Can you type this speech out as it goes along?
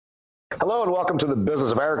Hello and welcome to the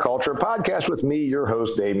Business of Agriculture podcast with me, your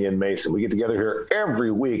host, Damian Mason. We get together here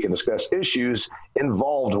every week and discuss issues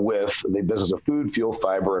involved with the business of food, fuel,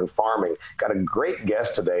 fiber, and farming. Got a great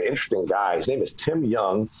guest today, interesting guy. His name is Tim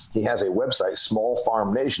Young. He has a website, Small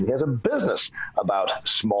Farm Nation. He has a business about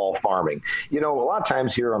small farming. You know, a lot of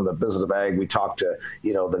times here on the Business of Ag, we talk to,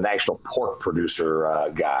 the national pork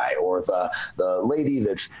producer guy or the lady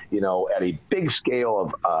that's, at a big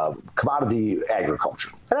scale of commodity agriculture.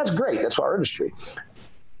 And that's great. That's our industry.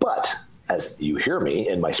 But as you hear me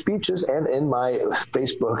in my speeches and in my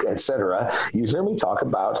Facebook, etc., you hear me talk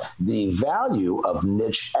about the value of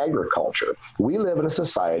niche agriculture. We live in a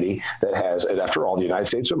society that has, and after all, the United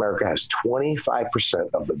States of America has 25%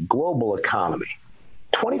 of the global economy.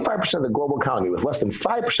 25% of the global economy with less than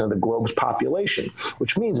 5% of the globe's population,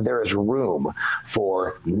 which means there is room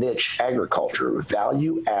for niche agriculture,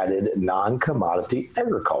 value-added, non-commodity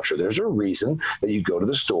agriculture. There's a reason that you go to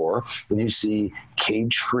the store and you see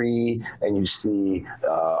cage-free and you see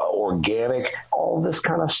organic, all this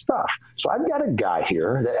kind of stuff. So I've got a guy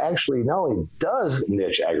here that actually not only does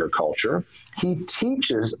niche agriculture, he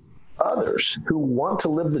teaches others who want to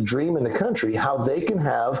live the dream in the country, how they can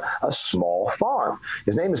have a small farm.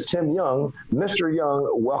 His name is Tim Young. Mr. Young,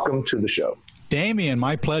 welcome to the show. Damian,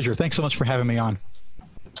 my pleasure. Thanks so much for having me on.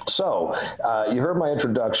 So you heard my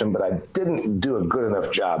introduction, but I didn't do a good enough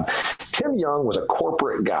job. Tim Young was a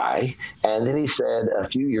corporate guy, and then he said a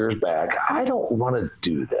few years back, I don't want to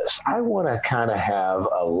do this. I want to kind of have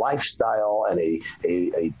a lifestyle and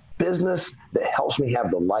a business that helps me have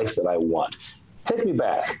the life that I want. Take me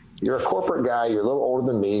back. You're a corporate guy. You're a little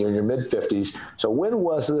older than me. You're in your mid-50s. So when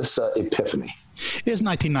was this epiphany? It was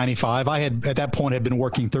 1995. I had, at that point, had been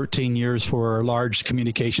working 13 years for a large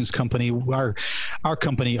communications company. Our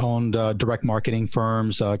company owned direct marketing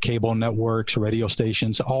firms, cable networks, radio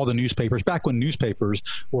stations, all the newspapers. Back when newspapers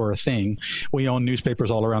were a thing, we owned newspapers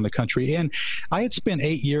all around the country. And I had spent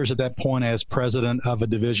 8 years at that point as president of a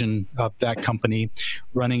division of that company,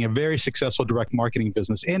 running a very successful direct marketing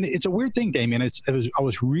business. And it's a weird thing, Damian. I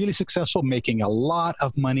was really successful, making a lot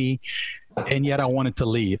of money, and yet I wanted to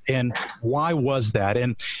leave. And why was that?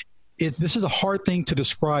 And this is a hard thing to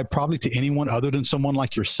describe probably to anyone other than someone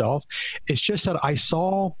like yourself. It's just that I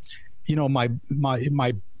saw,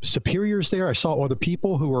 my superiors there. I saw other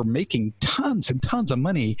people who were making tons and tons of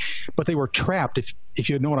money, but they were trapped, if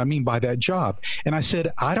you know what I mean by that job. And I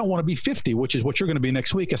said, I don't want to be 50, which is what you're going to be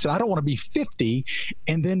next week. I said, I don't want to be 50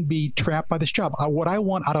 and then be trapped by this job. What I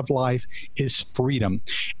want out of life is freedom.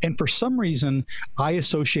 And for some reason, I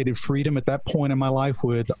associated freedom at that point in my life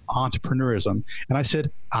with entrepreneurism. And I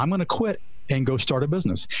said, I'm going to quit and go start a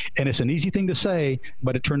business. And it's an easy thing to say,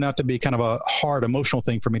 but it turned out to be kind of a hard emotional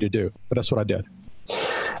thing for me to do. But that's what I did.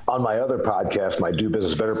 On my other podcast, my Do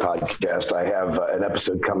Business Better podcast, I have an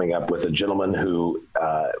episode coming up with a gentleman who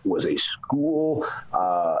was a school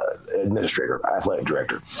administrator, athletic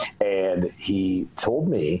director. And he told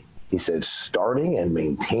me, he said, starting and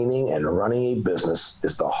maintaining and running a business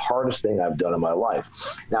is the hardest thing I've done in my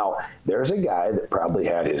life. Now, there's a guy that probably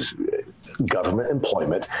had his government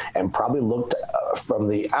employment and probably looked from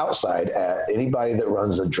the outside at anybody that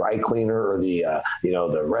runs a dry cleaner or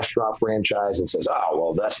the restaurant franchise and says, oh,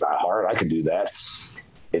 well, that's not hard. I could do that.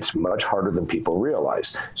 It's much harder than people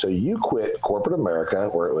realize. So you quit corporate America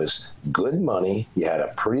where it was good money. You had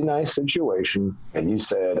a pretty nice situation and you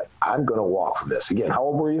said, I'm going to walk from this. Again, how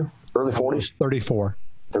old were you? Early 40s? 34.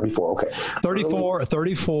 34, okay.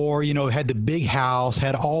 34, had the big house,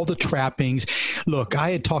 had all the trappings. Look,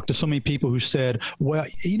 I had talked to so many people who said, well,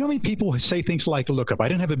 how many people say things like, look, if I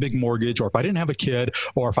didn't have a big mortgage or if I didn't have a kid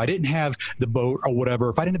or if I didn't have the boat or whatever,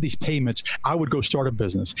 if I didn't have these payments, I would go start a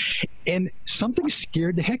business. And something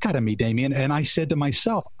scared the heck out of me, Damian. And I said to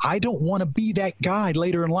myself, I don't want to be that guy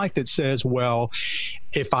later in life that says, well,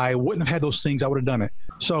 if I wouldn't have had those things, I would have done it.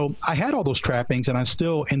 So I had all those trappings and I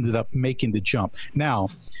still ended up making the jump. Now,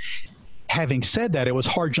 having said that, it was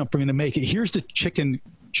a hard jump for me to make it. Here's the chicken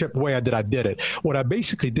chip way that I did it. What I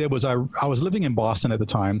basically did was I was living in Boston at the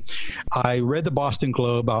time. I read the Boston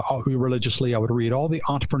Globe religiously. I would read all the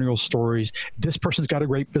entrepreneurial stories. This person's got a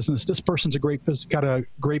great business. This person's got a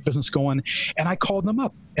great business going. And I called them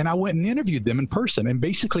up and I went and interviewed them in person. And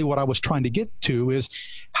basically what I was trying to get to is,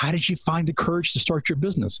 how did you find the courage to start your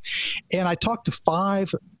business? And I talked to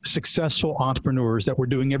 5 successful entrepreneurs that were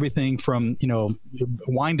doing everything from,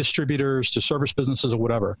 wine distributors to service businesses or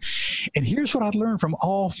whatever. And here's what I learned from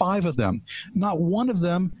all 5 of them. Not one of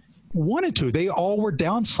them wanted to. They all were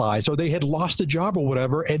downsized or they had lost a job or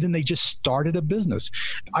whatever, and then they just started a business.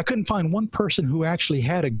 I couldn't find one person who actually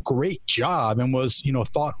had a great job and was,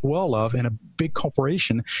 thought well of in a big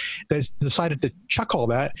corporation that decided to chuck all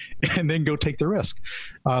that and then go take the risk.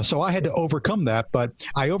 So I had to overcome that, but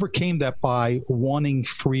I overcame that by wanting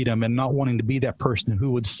freedom and not wanting to be that person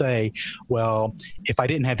who would say, well, if I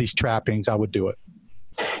didn't have these trappings, I would do it.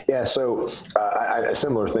 Yeah, so a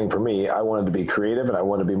similar thing for me. I wanted to be creative and I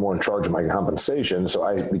wanted to be more in charge of my compensation. So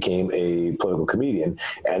I became a political comedian.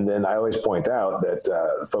 And then I always point out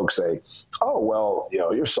that folks say, oh, well,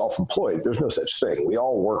 you're self-employed. There's no such thing. We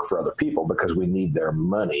all work for other people because we need their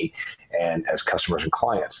money and as customers and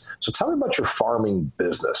clients. So tell me about your farming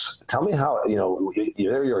business. Tell me how,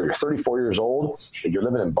 you're 34 years old, you're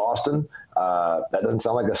living in Boston. That doesn't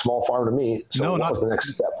sound like a small farm to me. So what was the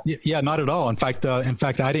next step? Yeah, not at all. In fact,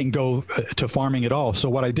 I didn't go to farming at all. So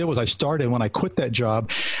what I did was when I quit that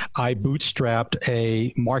job, I bootstrapped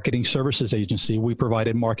a marketing services agency. We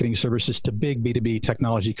provided marketing services to big B2B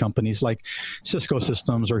technology companies like Cisco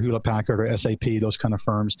Systems or Hewlett Packard or SAP, those kind of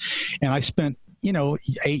firms. And I spent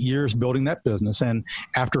 8 years building that business. And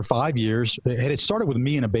after 5 years, it started with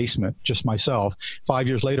me in a basement, just myself. 5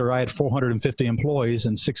 years later, I had 450 employees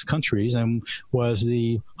in 6 countries and was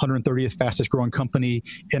the 130th fastest growing company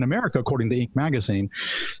in America, according to Inc. magazine.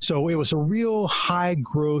 So it was a real high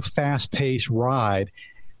growth, fast paced ride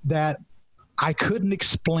that I couldn't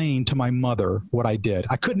explain to my mother what I did.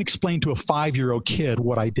 I couldn't explain to a 5-year-old kid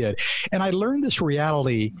what I did. And I learned this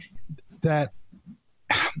reality that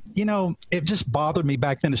it just bothered me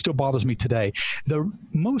back then. It still bothers me today.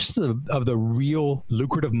 Most of the real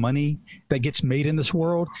lucrative money that gets made in this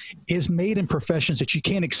world is made in professions that you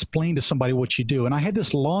can't explain to somebody what you do. And I had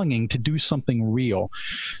this longing to do something real.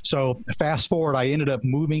 So fast forward, I ended up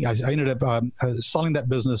moving. I ended up selling that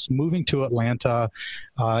business, moving to Atlanta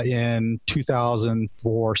in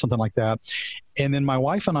 2004, something like that. And then my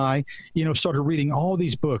wife and I, started reading all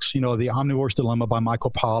these books, The Omnivore's Dilemma by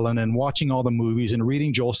Michael Pollan, and watching all the movies and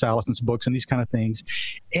reading Joel Salatin's books and these kind of things.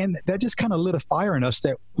 And that just kind of lit a fire in us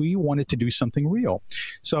that we wanted to do something real.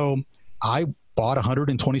 So I bought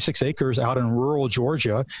 126 acres out in rural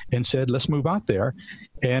Georgia and said, let's move out there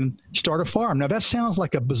and start a farm. Now, that sounds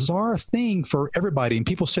like a bizarre thing for everybody. And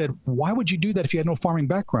people said, why would you do that if you had no farming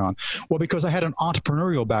background? Well, because I had an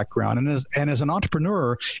entrepreneurial background. And as an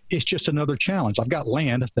entrepreneur, it's just another challenge. I've got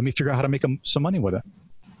land. Let me figure out how to make some money with it.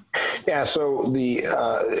 Yeah, so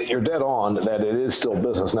you're dead on that it is still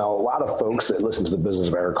business. Now, a lot of folks that listen to the business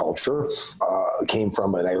of agriculture came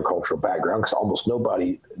from an agricultural background because almost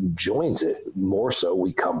nobody joins it. More so,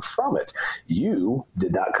 we come from it. You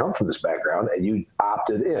did not come from this background, and you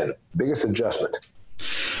opted in. Biggest adjustment?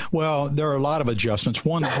 Well, there are a lot of adjustments.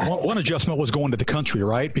 One adjustment was going to the country,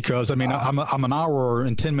 right? Because I'm an hour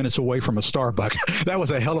and 10 minutes away from a Starbucks. That was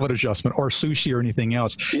a hell of an adjustment, or sushi or anything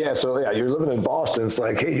else. Yeah. So you're living in Boston. It's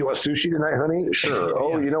like, hey, you want sushi tonight, honey? Sure.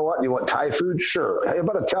 Oh, you know what? You want Thai food? Sure. Hey,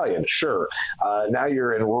 about Italian? Sure. Now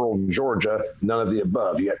you're in rural Georgia. None of the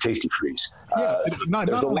above. You got Tasty Freeze. There's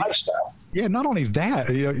a lifestyle. Yeah, not only that,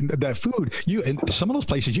 that food, in some of those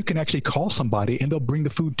places, you can actually call somebody and they'll bring the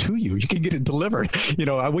food to you. You can get it delivered.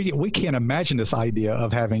 We can't imagine this idea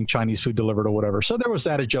of having Chinese food delivered or whatever. So there was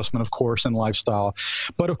that adjustment, of course, in lifestyle.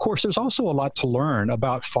 But of course, there's also a lot to learn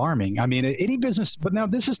about farming. I mean, any business, but now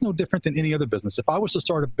this is no different than any other business. If I was to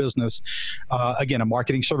start a business, again, a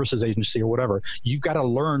marketing services agency or whatever, you've got to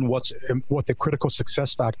learn what the critical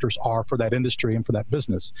success factors are for that industry and for that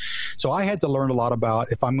business. So I had to learn a lot about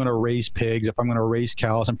if I'm going to raise pigs, if I'm going to raise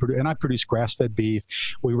cows, and I produce grass-fed beef.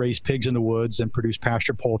 We raise pigs in the woods and produce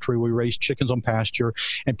pasture poultry. We raise chickens on pasture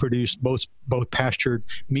and produce both pastured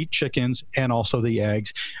meat chickens and also the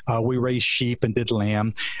eggs. We raised sheep and did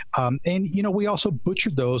lamb. And we also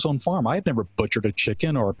butchered those on farm. I had never butchered a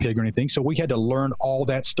chicken or a pig or anything, so we had to learn all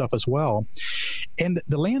that stuff as well. And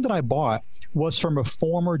the land that I bought was from a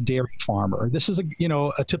former dairy farmer. This is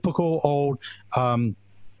a typical old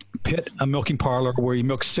pit, a milking parlor where you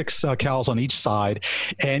milk 6 cows on each side.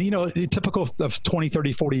 And, typical of 20,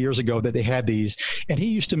 30, 40 years ago that they had these. And he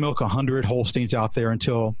used to milk 100 Holsteins out there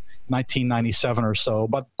until 1997 or so.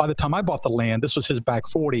 But by the time I bought the land, this was his back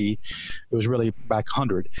 40. It was really back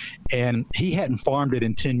 100. And he hadn't farmed it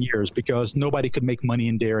in 10 years because nobody could make money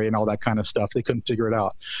in dairy and all that kind of stuff. They couldn't figure it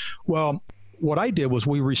out. Well, what I did was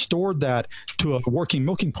we restored that to a working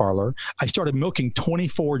milking parlor. I started milking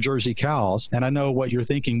 24 Jersey cows. And I know what you're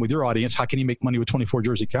thinking with your audience. How can you make money with 24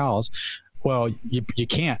 Jersey cows? Well, you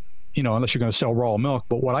can't. unless you're going to sell raw milk.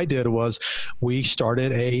 But what I did was we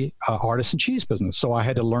started a artisan cheese business. So I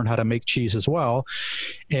had to learn how to make cheese as well.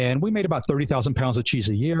 And we made about 30,000 pounds of cheese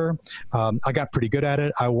a year. I got pretty good at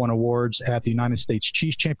it. I won awards at the United States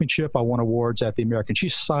Cheese Championship. I won awards at the American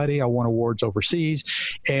Cheese Society. I won awards overseas.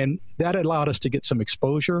 And that allowed us to get some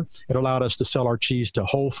exposure. It allowed us to sell our cheese to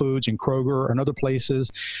Whole Foods and Kroger and other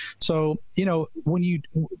places. So, when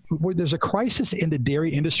there's a crisis in the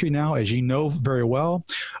dairy industry now, as you know very well,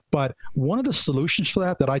 but one of the solutions for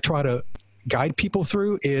that I try to guide people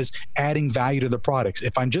through is adding value to the products.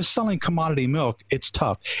 If I'm just selling commodity milk, it's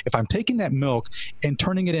tough. If I'm taking that milk and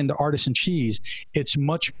turning it into artisan cheese, it's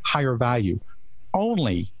much higher value.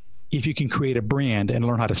 Only if you can create a brand and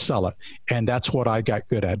learn how to sell it. And that's what I got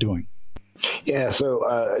good at doing. Yeah,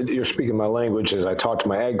 so you're speaking my language as I talk to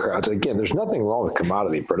my ag crowds. Again, there's nothing wrong with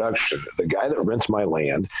commodity production. The guy that rents my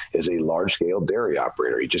land is a large-scale dairy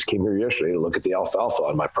operator. He just came here yesterday to look at the alfalfa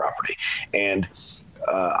on my property. And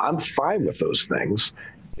I'm fine with those things.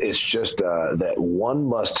 It's just that one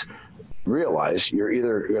must realize you're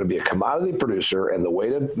either going to be a commodity producer, and the way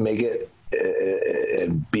to make it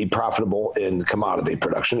and be profitable in commodity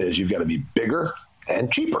production is you've got to be bigger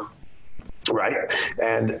and cheaper. Right.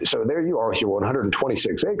 And so there you are with your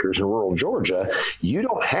 126 acres in rural Georgia. You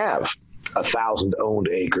don't have 1,000 owned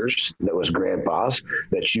acres that was grandpa's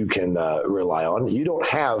that you can rely on. You don't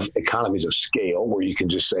have economies of scale where you can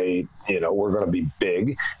just say, we're going to be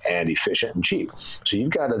big and efficient and cheap. So you've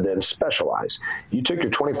got to then specialize. You took your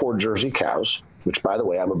 24 Jersey cows, which, by the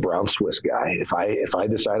way, I'm a brown Swiss guy. If I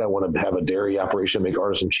decide I want to have a dairy operation, make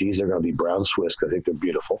artisan cheese, they're going to be brown Swiss because I think they're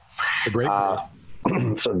beautiful. They're great.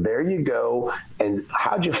 So there you go. And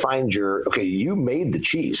how'd you find you made the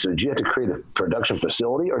cheese. So did you have to create a production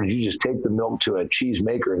facility, or did you just take the milk to a cheese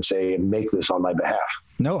maker and say, make this on my behalf?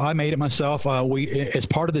 No, I made it myself. As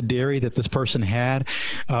part of the dairy that this person had,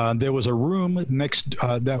 there was a room next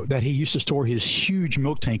that he used to store his huge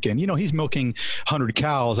milk tank in. He's milking 100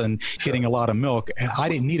 cows and getting a lot of milk. I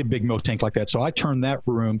didn't need a big milk tank like that. So I turned that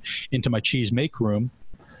room into my cheese make room.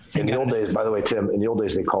 In the old days, by the way, Tim,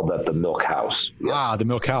 they called that the milk house. Yes. The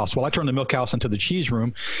milk house. Well, I turned the milk house into the cheese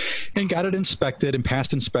room and got it inspected and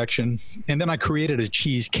passed inspection. And then I created a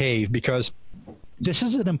cheese cave because this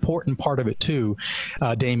is an important part of it too,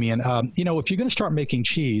 Damien. If you're going to start making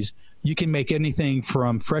cheese, you can make anything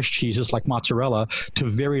from fresh cheeses like mozzarella to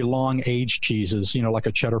very long aged cheeses, like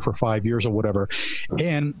a cheddar for 5 years or whatever.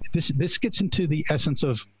 And this gets into the essence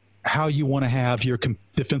of how you want to have your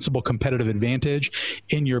defensible competitive advantage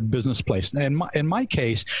in your business place. And in my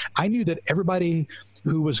case, I knew that everybody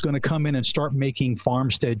who was going to come in and start making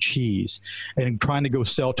farmstead cheese and trying to go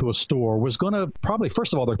sell to a store was going to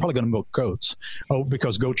first of all, they're probably going to milk goats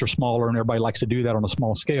because goats are smaller and everybody likes to do that on a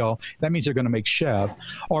small scale. That means they're going to make chev.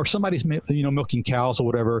 Or if somebody's milking cows or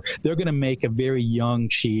whatever, they're going to make a very young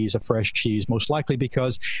cheese, a fresh cheese, most likely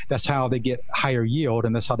because that's how they get higher yield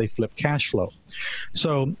and that's how they flip cash flow.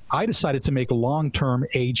 So I decided to make long-term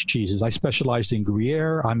aged cheeses. I specialized in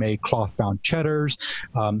Gruyere. I made cloth-bound cheddars.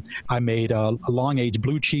 I made long-aged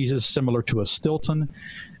blue cheeses similar to a Stilton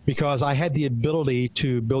because I had the ability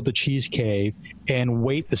to build the cheese cave and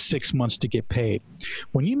wait the 6 months to get paid.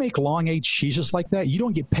 When you make long-aged cheeses like that, you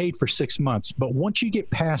don't get paid for 6 months. But once you get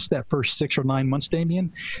past that first 6 or 9 months,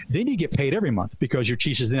 Damien, then you get paid every month because your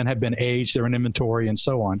cheeses then have been aged, they're in inventory, and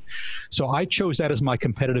so on. So I chose that as my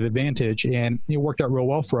competitive advantage, and it worked out real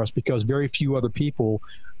well for us because very few other people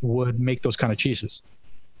would make those kind of cheeses.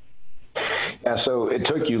 Yeah, so it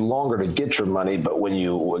took you longer to get your money, but when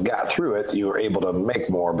you got through it, you were able to make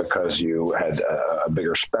more because you had a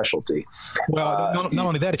bigger specialty. Well, not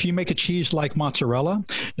only that, if you make a cheese like mozzarella,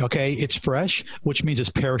 okay, it's fresh, which means it's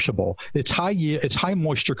perishable. It's high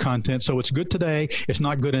moisture content, so it's good today. It's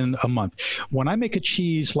not good in a month. When I make a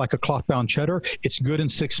cheese like a cloth-bound cheddar, it's good in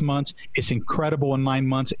 6 months. It's incredible in 9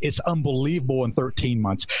 months. It's unbelievable in 13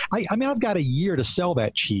 months. I mean, I've got a year to sell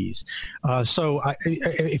that cheese.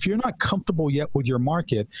 If you're not comfortable yet with your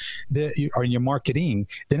market or your marketing,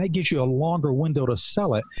 then that gives you a longer window to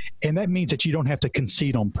sell it. And that means that you don't have to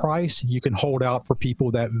concede on price. You can hold out for people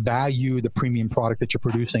that value the premium product that you're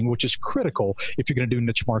producing, which is critical if you're going to do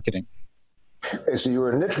niche marketing. Okay, so you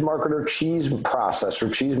were a niche marketer, cheese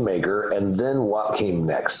processor, cheese maker, and then what came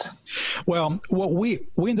next? Well, we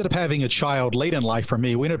ended up having a child late in life for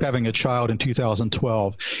me. We ended up having a child in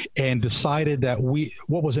 2012 and decided that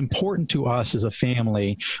what was important to us as a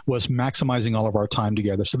family was maximizing all of our time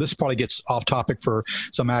together. So this probably gets off topic for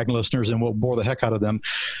some ag listeners and we'll bore the heck out of them.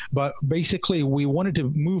 But basically, we wanted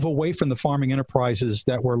to move away from the farming enterprises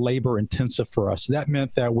that were labor intensive for us. That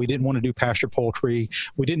meant that we didn't want to do pasture poultry.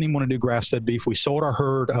 We didn't even want to do grass-fed beef. We sold our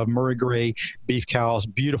herd of Murray Grey beef cows,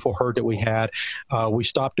 beautiful herd that we had. We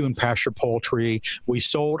stopped doing pasture poultry. We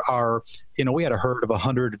sold our, we had a herd of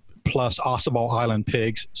 100 plus Ossabaw Island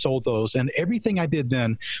pigs, sold those. And everything I did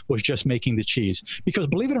then was just making the cheese. Because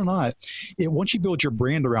believe it or not, once you build your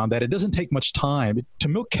brand around that, it doesn't take much time. To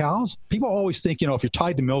milk cows, people always think, if you're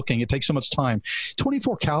tied to milking, it takes so much time.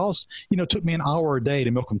 24 cows, took me an hour a day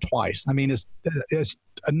to milk them twice. I mean, it's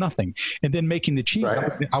nothing. And then making the cheese,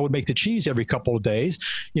 right. I would make the cheese every couple of days.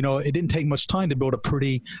 It didn't take much time to build a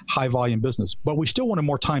pretty high volume business, but we still wanted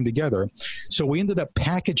more time together. So we ended up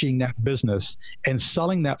packaging that business and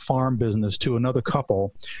selling that farm business to another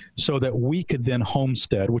couple so that we could then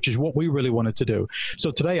homestead, which is what we really wanted to do.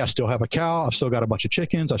 So today I still have a cow. I've still got a bunch of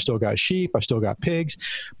chickens. I still got sheep. I still got pigs,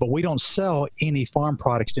 but we don't sell any farm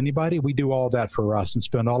products to anybody. We do all that for us and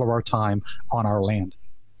spend all of our time on our land.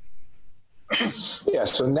 Yeah.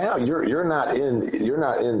 So now you're not in,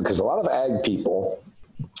 because a lot of ag people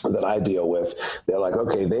that I deal with, they're like,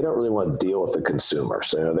 okay, they don't really want to deal with the consumer.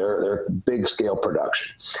 So, they're big scale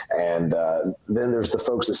production. And then there's the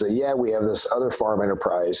folks that say, yeah, we have this other farm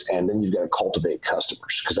enterprise, and then you've got to cultivate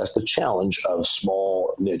customers, because that's the challenge of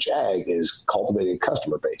small niche ag, is cultivating a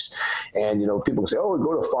customer base. And, people can say, oh, we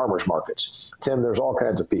go to farmers markets. Tim, there's all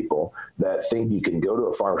kinds of people that think you can go to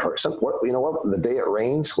a farmer's market. The day it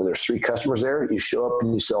rains, when there's 3 customers there, you show up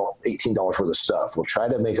and you sell $18 worth of stuff. We'll try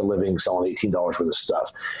to make a living selling $18 worth of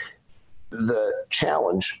stuff. The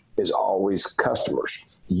challenge is always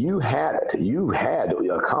customers. You had it. You had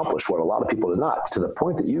accomplished what a lot of people did not, to the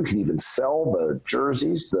point that you could even sell the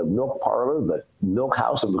jerseys, the milk parlor, the milk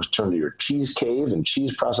house that was turned into your cheese cave and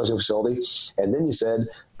cheese processing facility. And then you said,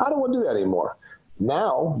 I don't want to do that anymore.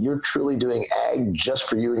 Now you're truly doing ag just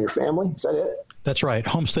for you and your family. Is that it? That's right.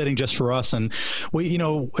 Homesteading just for us. And we,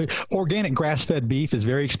 organic grass-fed beef is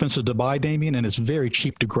very expensive to buy, Damien, and it's very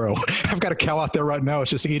cheap to grow. I've got a cow out there right now. It's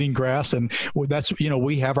just eating grass. And that's,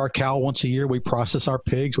 we have our cow once a year. We process our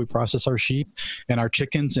pigs, we process our sheep and our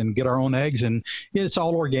chickens and get our own eggs. And it's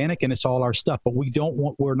all organic and it's all our stuff, but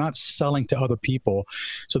we're not selling to other people.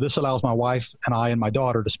 So this allows my wife and I and my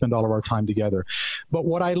daughter to spend all of our time together. But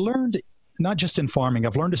what I learned, not just in farming,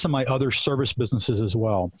 I've learned in some of my other service businesses as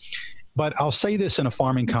well. But I'll say this in a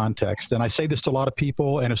farming context, and I say this to a lot of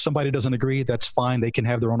people, and if somebody doesn't agree, that's fine. They can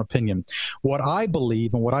have their own opinion. What I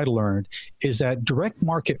believe and what I learned is that direct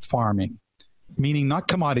market farming, meaning not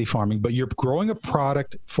commodity farming, but you're growing a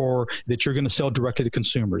product that you're going to sell directly to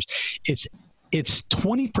consumers. It's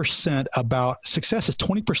 20% about success is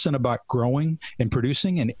 20% about growing and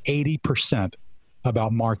producing, and 80%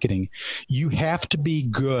 about marketing. You have to be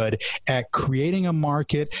good at creating a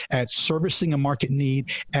market, at servicing a market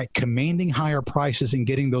need, at commanding higher prices and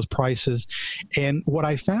getting those prices. And what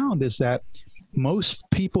I found is that most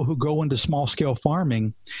people who go into small scale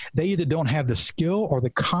farming, they either don't have the skill or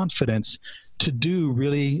the confidence to do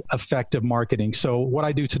really effective marketing. So what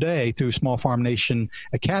I do today through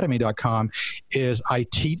smallfarmnationacademy.com is I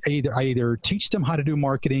either teach them how to do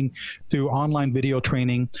marketing through online video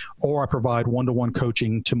training, or I provide one-to-one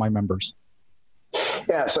coaching to my members.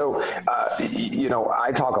 Yeah, so,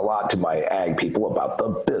 I talk a lot to my ag people about the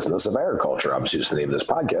business of agriculture. Obviously, it's the name of this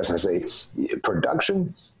podcast. I say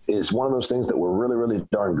production is one of those things that we're really, really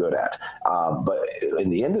darn good at. But in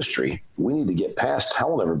the industry, we need to get past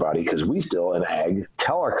telling everybody, because we still in ag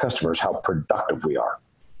tell our customers how productive we are.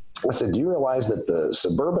 I said, do you realize that the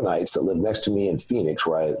suburbanites that live next to me in Phoenix,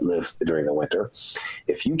 where I live during the winter,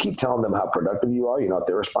 if you keep telling them how productive you are, you know what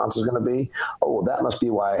their response is going to be? Oh, well, that must be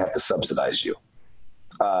why I have to subsidize you.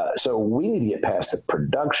 So we need to get past the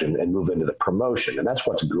production and move into the promotion. And that's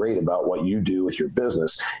what's great about what you do with your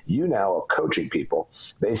business. You now are coaching people.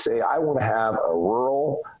 They say, I want to have a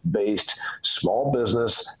rural-based small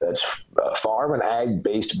business that's a farm and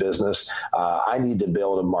ag-based business. I need to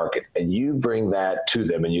build a market. And you bring that to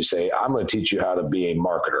them and you say, I'm going to teach you how to be a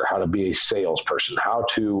marketer, how to be a salesperson, how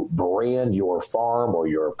to brand your farm or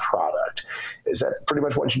your product. Is that pretty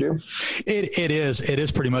much what you do? It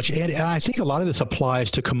is pretty much. And I think a lot of this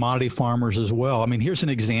applies to commodity farmers as well. I mean, here's an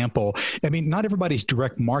example. I mean, not everybody's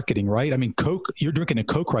direct marketing, right? I mean, Coke, you're drinking a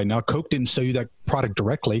Coke right now. Coke didn't sell you that product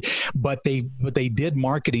directly, but they did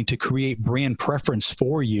marketing to create brand preference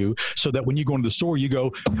for you, so that when you go into the store, you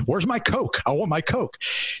go, where's my Coke? I want my Coke.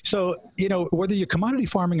 So, whether you're commodity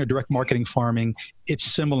farming or direct marketing farming, it's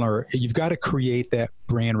similar. You've got to create that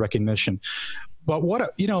brand recognition. But one of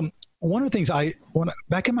the things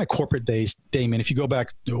back in my corporate days, Damien, if you go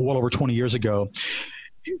back well over 20 years ago,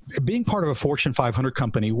 being part of a Fortune 500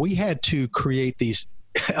 company, we had to create these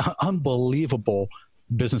unbelievable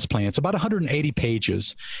business plans, about 180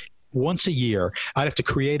 pages. once a year. I'd have to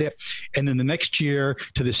create it. And then the next year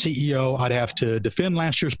to the CEO, I'd have to defend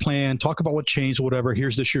last year's plan, talk about what changed, whatever.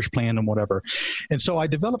 Here's this year's plan and whatever. And so I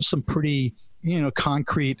developed some pretty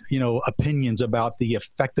concrete, opinions about the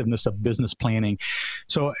effectiveness of business planning.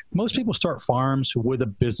 So most people start farms with a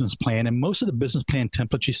business plan, and most of the business plan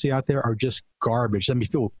templates you see out there are just garbage. I mean,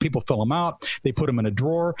 people fill them out, they put them in a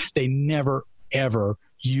drawer, they never, ever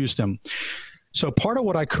use them. So part of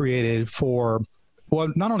what I created for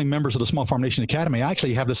not only members of the Small Farm Nation Academy, I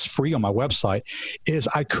actually have this free on my website, is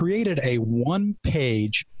I created a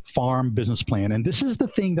one-page farm business plan. And this is the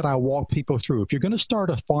thing that I walk people through. If you're going to start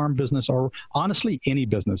a farm business, or honestly any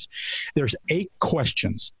business, there's 8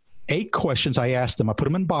 questions. 8 questions I ask them. I put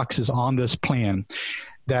them in boxes on this plan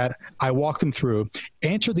that I walk them through.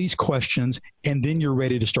 Answer these questions, and then you're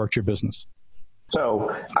ready to start your business.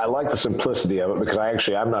 So I like the simplicity of it because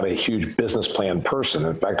I'm not a huge business plan person.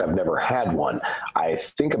 In fact, I've never had one. I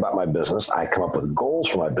think about my business. I come up with goals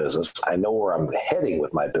for my business. I know where I'm heading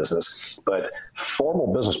with my business, but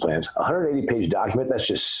formal business plans, 180-page document, that's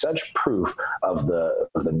just such proof of the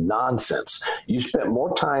nonsense. You spent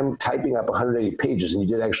more time typing up 180 pages than you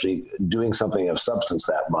did actually doing something of substance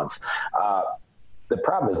that month. The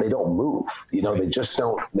problem is they don't move. They just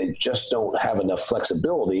don't have enough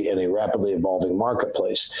flexibility in a rapidly evolving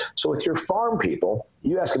marketplace. So with your farm people,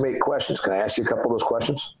 you ask them 8 questions. Can I ask you a couple of those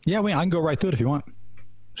questions? Yeah, I can go right through it if you want.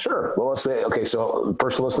 Sure. Well, let's say, okay, so the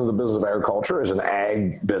person listening to the business of agriculture is an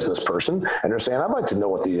ag business person, and they're saying, I'd like to know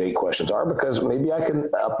what these 8 questions are because maybe I can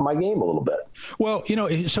up my game a little bit. Well,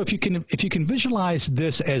 so if you can visualize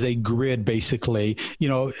this as a grid, basically,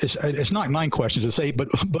 it's not 9 questions, it's 8, but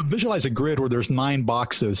visualize a grid where there's 9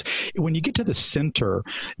 boxes. When you get to the center,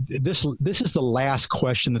 this is the last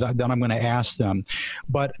question that I'm going to ask them,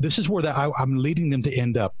 but this is where I'm leading them to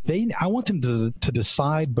end up. I want them to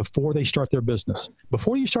decide before they start their business.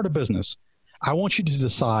 Before you start a business, I want you to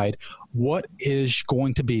decide what is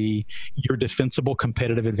going to be your defensible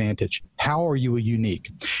competitive advantage. How are you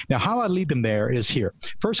unique? Now, how I lead them there is here.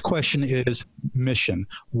 First question is mission.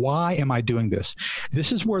 Why am I doing this?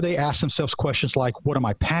 This is where they ask themselves questions like, what am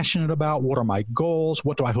I passionate about? What are my goals?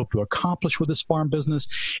 What do I hope to accomplish with this farm business?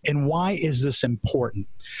 And why is this important?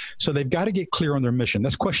 So they've got to get clear on their mission.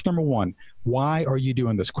 That's question number 1. Why are you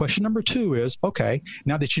doing this? Question number 2 is, okay,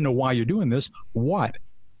 now that you know why you're doing this, what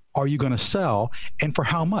are you going to sell and for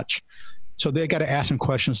how much? So they got to ask some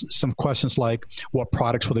questions like, what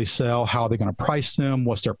products will they sell? How are they going to price them?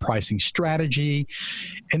 What's their pricing strategy?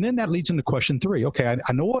 And then that leads into question 3. Okay,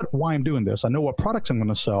 I know why I'm doing this. I know what products I'm going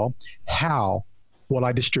to sell. How will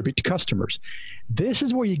I distribute to customers? This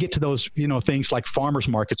is where you get to those, things like farmers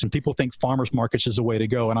markets, and people think farmers markets is the way to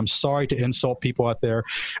go. And I'm sorry to insult people out there.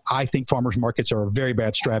 I think farmers markets are a very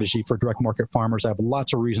bad strategy for direct market farmers. I have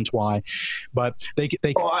lots of reasons why, but they.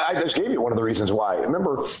 Well, I just gave you one of the reasons why.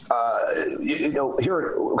 Remember,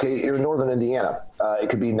 here in northern Indiana, it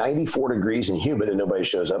could be 94 degrees and humid and nobody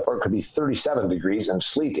shows up, or it could be 37 degrees and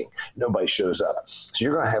sleeting. Nobody shows up. So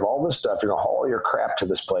you're going to have all this stuff. You're going to haul your crap to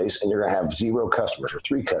this place, and you're going to have 0 customers or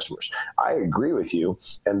 3 customers. I agree with you.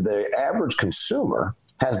 And the average consumer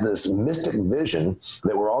has this mystic vision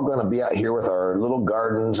that we're all going to be out here with our little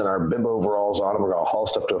gardens and our bib overalls on, and we're going to haul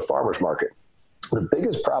stuff to a farmer's market. The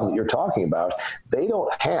biggest problem that you're talking about, they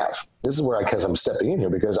don't have. This is where I'm stepping in here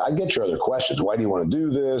because I get your other questions. Why do you want to do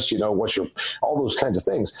this? What's all those kinds of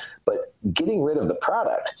things. But getting rid of the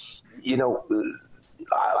product,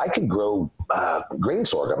 I could grow grain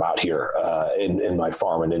sorghum out here in my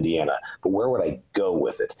farm in Indiana, but where would I go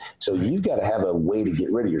with it? So you've got to have a way to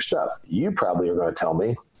get rid of your stuff. You probably are going to tell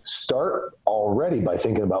me, start already by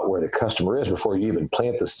thinking about where the customer is before you even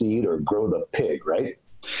plant the seed or grow the pig, right?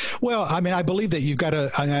 Well, I believe that you've got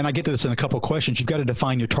to, and I get to this in a couple of questions, you've got to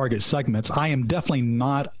define your target segments. I am definitely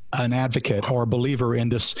not an advocate or a believer in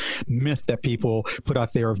this myth that people put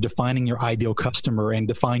out there of defining your ideal customer and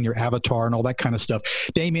define your avatar and all that kind of stuff.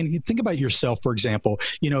 Damien, think about yourself, for example.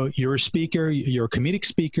 You're a speaker, you're a comedic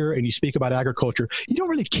speaker, and you speak about agriculture. You don't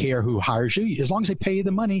really care who hires you as long as they pay you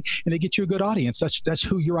the money and they get you a good audience. That's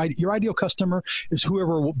who your ideal customer is,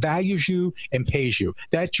 whoever values you and pays you.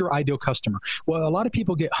 That's your ideal customer. Well, a lot of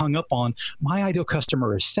people get hung up on, my ideal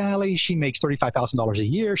customer is Sally. She makes $35,000 a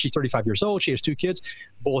year. She's 35 years old. She has 2 kids.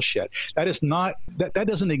 Bullshit. That is not, that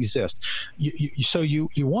doesn't exist. So you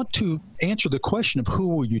want to answer the question of who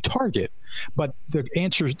will you target, But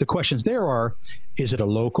the questions there are, is it a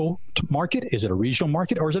local market? Is it a regional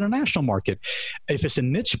market? Or is it a national market? If it's a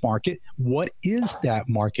niche market, what is that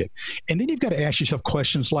market? And then you've got to ask yourself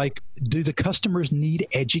questions like, do the customers need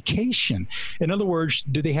education? In other words,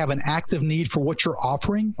 do they have an active need for what you're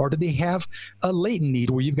offering, or do they have a latent need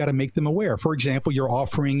where you've got to make them aware? For example, you're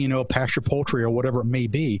offering, pasture poultry or whatever it may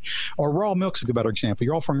be, or raw milk's a better example.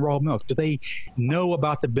 You're offering raw milk. Do they know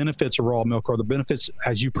about the benefits of raw milk, or the benefits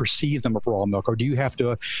as you perceive them of raw milk? Or do you have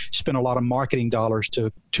to spend a lot of marketing dollars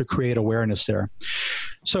to create awareness there?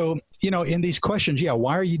 So, in these questions,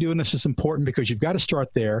 why are you doing this? Is important because you've got to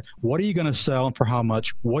start there. What are you going to sell and for how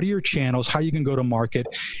much? What are your channels? How you can go to market?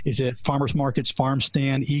 Is it farmers markets, farm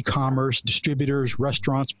stand, e-commerce, distributors,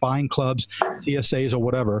 restaurants, buying clubs, TSAs, or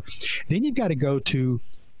whatever? Then you've got to go to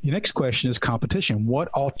the next question is competition. What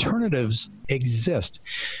alternatives exist?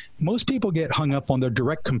 Most people get hung up on their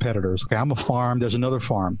direct competitors. Okay, I'm a farm, there's another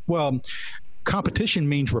farm. Well, competition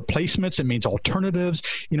means replacements. It means alternatives.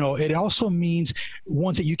 It also means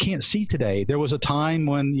ones that you can't see today. There was a time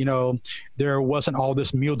when, there wasn't all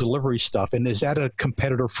this meal delivery stuff. And is that a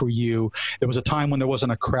competitor for you? There was a time when there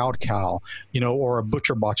wasn't a crowd cow, or a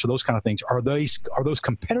butcher box or those kind of things. Are those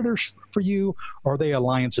competitors for you, or are they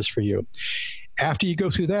alliances for you? After you go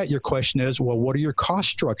through that, your question is, well, what are your cost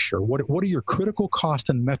structure? What are your critical cost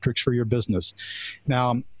and metrics for your business?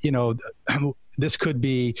 Now, this could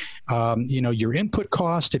be, your input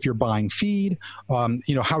cost if you're buying feed. How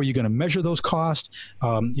are you going to measure those costs?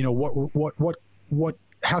 How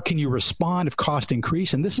can you respond if costs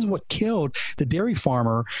increase? And this is what killed the dairy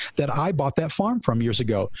farmer that I bought that farm from years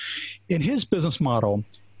ago. In his business model,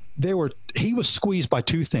 he was squeezed by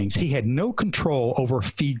two things. He had no control over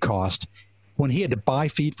feed cost when he had to buy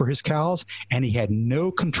feed for his cows, and he had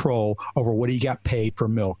no control over what he got paid for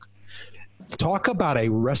milk. Talk about a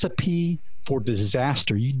recipe for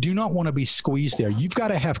disaster. You do not want to be squeezed there. You've got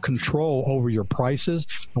to have control over your prices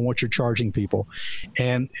and what you're charging people.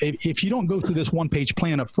 And if you don't go through this one-page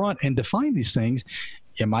plan up front and define these things,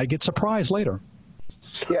 you might get surprised later.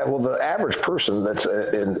 Yeah, well, the average person that's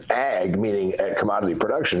in ag, meaning at commodity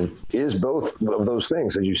production, is both of those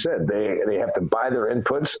things. As you said, they have to buy their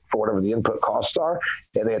inputs for whatever the input costs are,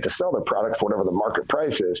 and they have to sell their product for whatever the market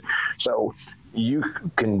price is. So you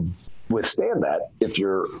can withstand that if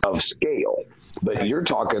you're of scale. But you're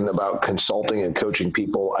talking about consulting and coaching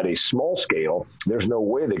people at a small scale. There's no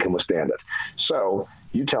way they can withstand it. So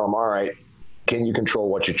you tell them, all right, can you control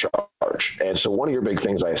what you charge? And so one of your big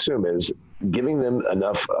things, I assume, is giving them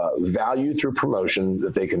enough value through promotion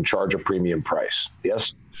that they can charge a premium price.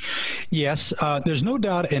 Yes? Yes. There's no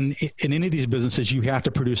doubt in any of these businesses, you have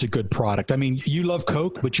to produce a good product. I mean, you love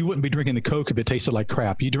Coke, but you wouldn't be drinking the Coke if it tasted like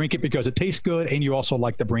crap. You drink it because it tastes good, and you also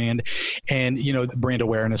like the brand and, the brand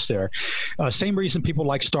awareness there. Same reason people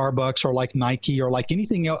like Starbucks or like Nike or like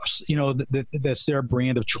anything else, that's their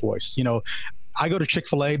brand of choice. I go to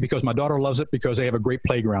Chick-fil-A because my daughter loves it because they have a great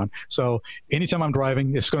playground. So anytime I'm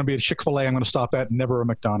driving, it's going to be a Chick-fil-A I'm going to stop at, never a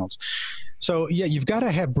McDonald's. So yeah, you've got to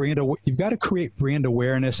have you've got to create brand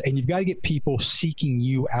awareness, and you've got to get people seeking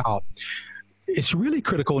you out. It's really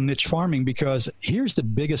critical in niche farming because here's the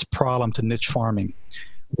biggest problem to niche farming.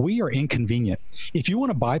 We are inconvenient. If you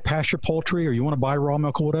want to buy pasture poultry or you want to buy raw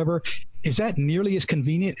milk or whatever, is that nearly as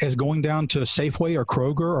convenient as going down to Safeway or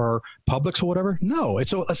Kroger or Publix or whatever? No,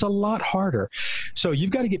 it's a lot harder. So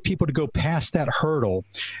you've got to get people to go past that hurdle.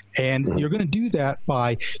 And you're going to do that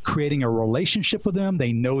by creating a relationship with them.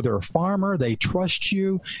 They know they're a farmer, they trust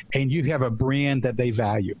you, and you have a brand that they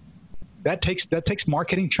value. That takes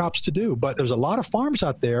marketing chops to do, but there's a lot of farms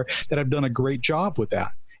out there that have done a great job with that.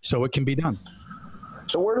 So it can be done.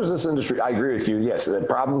 So where does this industry, I agree with you, yes, the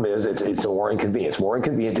problem is it's more inconvenient. It's more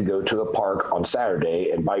inconvenient to go to a park on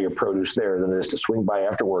Saturday and buy your produce there than it is to swing by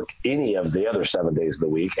after work any of the other 7 days of the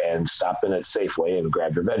week and stop in at Safeway and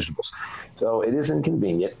grab your vegetables. So it is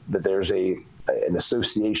inconvenient, but there's an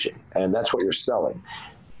association, and that's what you're selling.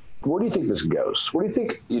 Where do you think this goes? What do you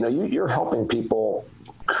think, you're helping people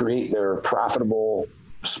create their profitable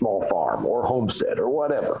small farm or homestead or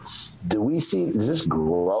whatever. Does this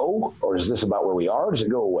grow, or is this about where we are, or does it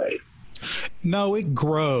go away? No, it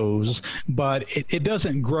grows, but it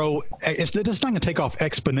doesn't grow. It's not going to take off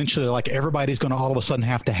exponentially like everybody's going to all of a sudden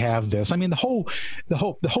have to have this. I mean, the whole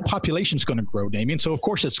population is going to grow, Damien. So of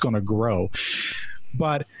course it's going to grow.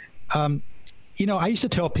 But, I used to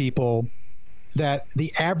tell people that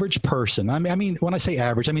the average person, I mean, when I say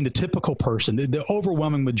average, I mean the typical person, the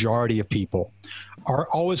overwhelming majority of people are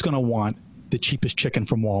always going to want the cheapest chicken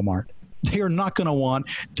from Walmart. They are not going to want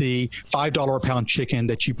the $5 a pound chicken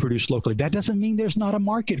that you produce locally. That doesn't mean there's not a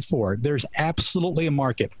market for it. There's absolutely a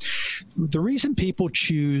market. The reason people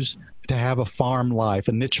choose to have a farm life,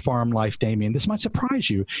 a niche farm life, Damien, this might surprise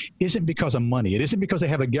you, isn't because of money. It isn't because they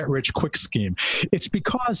have a get-rich-quick scheme. It's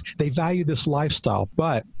because they value this lifestyle.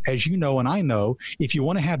 But as you know and I know, if you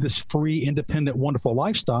want to have this free, independent, wonderful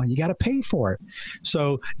lifestyle, you got to pay for it.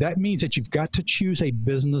 So that means that you've got to choose a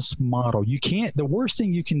business model. You can't, the worst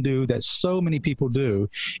thing you can do that so many people do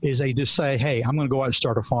is they just say, hey, I'm going to go out and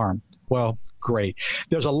start a farm. Well, great.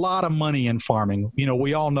 There's a lot of money in farming.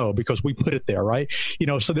 We all know because we put it there, right?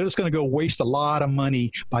 So they're just going to go waste a lot of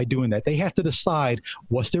money by doing that. They have to decide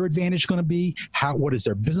what's their advantage going to be, what is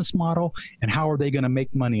their business model, and how are they going to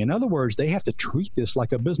make money. In other words, they have to treat this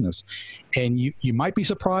like a business. And you might be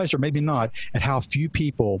surprised or maybe not at how few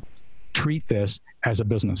people treat this as a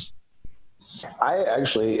business. I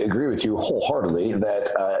actually agree with you wholeheartedly that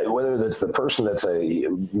whether that's the person that's a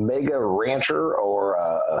mega rancher or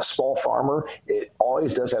a small farmer, it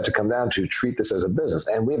always does have to come down to treat this as a business.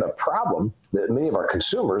 And we have a problem that many of our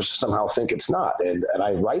consumers somehow think it's not. And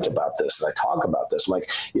I write about this and I talk about this. I'm like,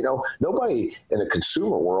 nobody in a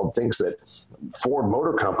consumer world thinks that Ford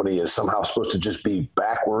Motor Company is somehow supposed to just be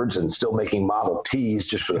backwards and still making Model Ts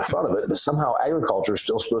just for the fun of it. But somehow agriculture is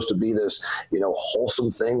still supposed to be this,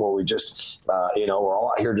 wholesome thing where we just we're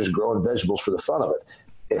all out here just growing vegetables for the fun of it.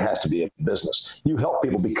 It has to be a business. You help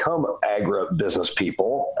people become agribusiness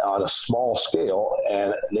people on a small scale,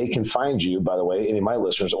 and they can find you, by the way, any of my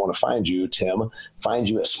listeners that want to find you, Tim, find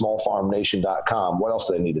you at smallfarmnation.com. What else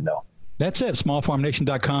do they need to know? That's it.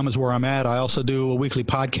 Smallfarmnation.com is where I'm at. I also do a weekly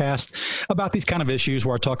podcast about these kind of issues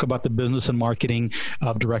where I talk about the business and marketing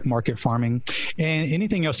of direct market farming. And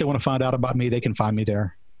anything else they want to find out about me, they can find me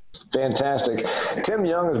there. Fantastic. Tim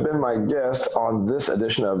Young has been my guest on this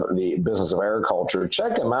edition of the Business of Agriculture.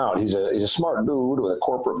 Check him out. He's a smart dude with a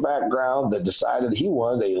corporate background that decided he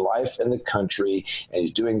wanted a life in the country, and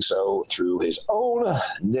he's doing so through his own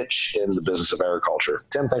niche in the business of agriculture.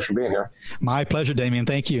 Tim, thanks for being here. My pleasure, Damien.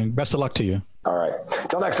 Thank you. And best of luck to you. All right.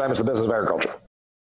 Until next time, it's the Business of Agriculture.